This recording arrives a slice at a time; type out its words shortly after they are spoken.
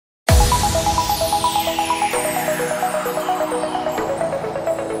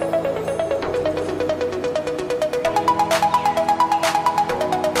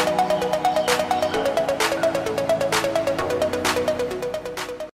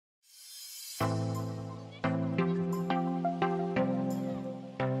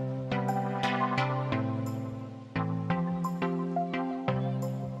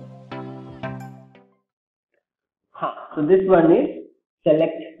So this one is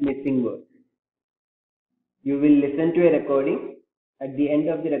select missing words. You will listen to a recording. At the end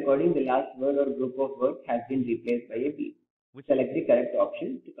of the recording, the last word or group of words has been replaced by a beep. Select the correct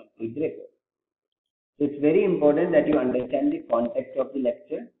option to complete the record. So it's very important that you understand the context of the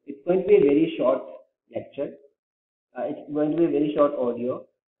lecture. It's going to be a very short lecture. It's going to be a very short audio,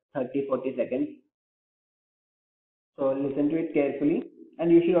 30-40 seconds. So listen to it carefully,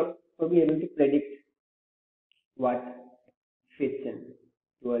 and you should also be able to predict what fits in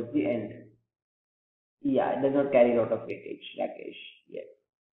towards the end. Yeah, it does not carry a lot of weightage, Rakesh. Yes.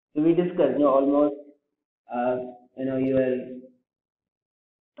 So we discussed, almost, your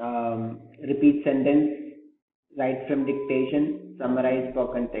repeat sentence, write from dictation, summarize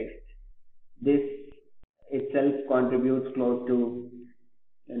for context. This itself contributes close to,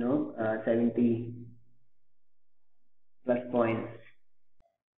 70 plus points.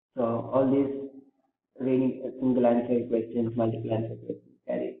 So all these reading single answer questions, multiple answer questions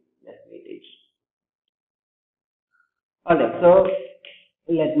carry less weightage. Alright, so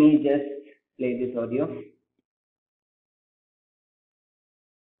let me just play this audio.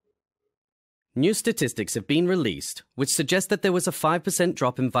 New statistics have been released which suggest that there was a 5%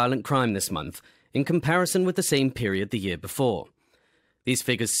 drop in violent crime this month in comparison with the same period the year before. These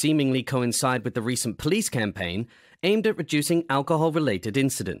figures seemingly coincide with the recent police campaign aimed at reducing alcohol-related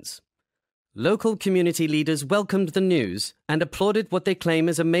incidents. Local community leaders welcomed the news and applauded what they claim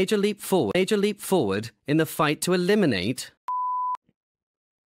is a major leap forward in the fight to eliminate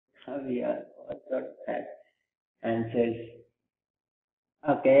answers.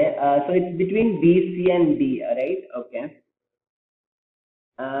 Okay, so it's between B, C, and D, right? Okay.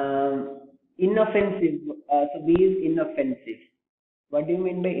 Inoffensive. So B is inoffensive. What do you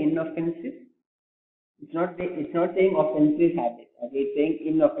mean by inoffensive? It's not saying offensive habit. Okay, it's saying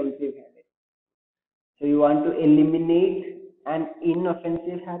inoffensive habit. So you want to eliminate an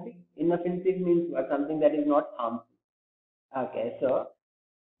inoffensive habit. Inoffensive means what? Something that is not harmful. Okay, so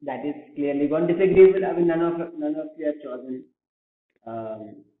that is clearly gone. Disagreeable. I mean, none of you have chosen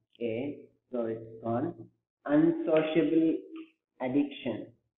A, so it's gone. Unsociable addiction.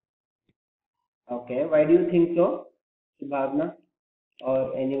 Okay, why do you think so, Subhavna,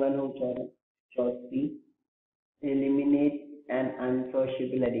 or anyone who chose C? Eliminate an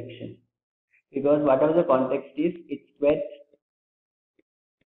unsociable addiction. Because whatever the context is, it's wet,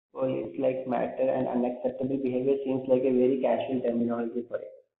 or it's like matter, and unacceptable behavior seems like a very casual terminology for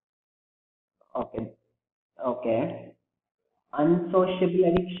it. Okay. Unsociable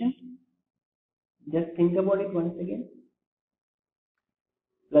addiction. Just think about it once again.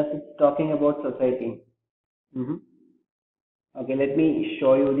 Plus, it's talking about society. Okay, let me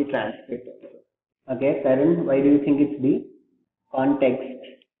show you the transcript. Okay, Karan, why do you think it's B? Context.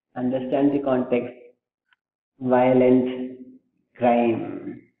 Understand the context. Violent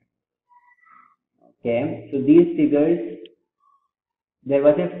crime. Okay, so these figures, there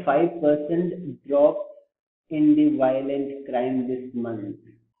was a 5% drop in the violent crime this month.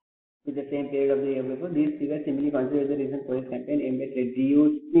 With the same period of the year before, these figures simply consider the recent police campaign aimed at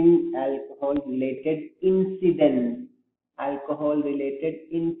reducing alcohol-related incidents. Alcohol-related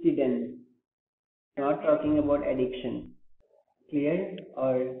incidents. Not talking about addiction. Clear?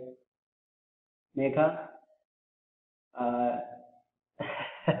 Or Megha?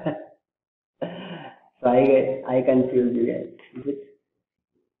 So I confused you guys.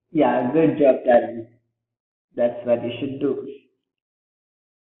 Yeah, good job, Tarun. That's what you should do.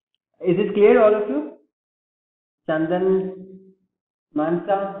 Is it clear, all of you? Chandan,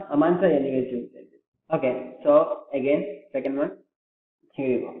 Mansa, Amansa, anyway. Okay, so again, second one. Here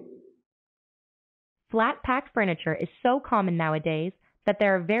you go. Flat pack furniture is so common nowadays that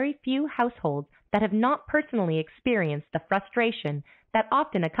there are very few households that have not personally experienced the frustration that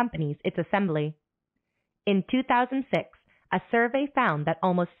often accompanies its assembly. In 2006, a survey found that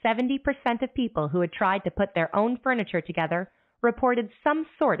almost 70% of people who had tried to put their own furniture together reported some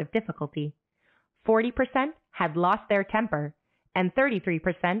sort of difficulty. 40% had lost their temper, and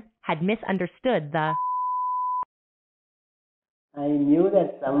 33% had misunderstood the. I knew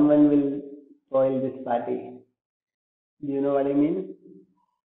that someone will spoil this party. Do you know what I mean?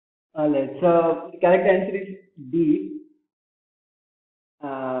 Alright, so the correct answer is B.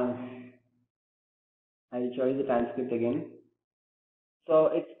 I'll show you the transcript again. So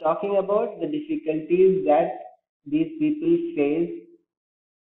it's talking about the difficulties that these people face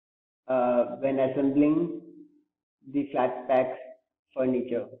when assembling the flat pack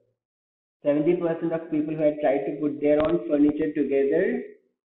furniture. 70% of people who had tried to put their own furniture together,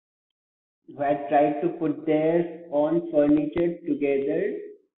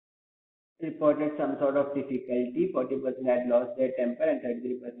 reported some sort of difficulty, 40% had lost their temper, and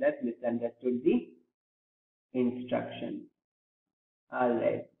 33% had misunderstood the instruction.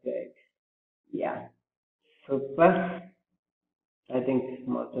 Alright, good. Yeah. Super. I think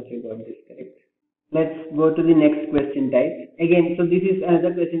most of you got this correct. Let's go to the next question type. Again, so this is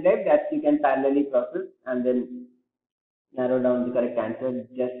another question type that you can parallelly process and then narrow down the correct answer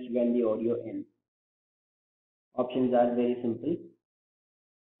just when the audio ends. Options are very simple,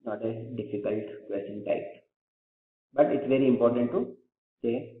 not a difficult question type. But it's very important to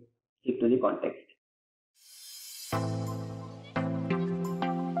say, keep to the context.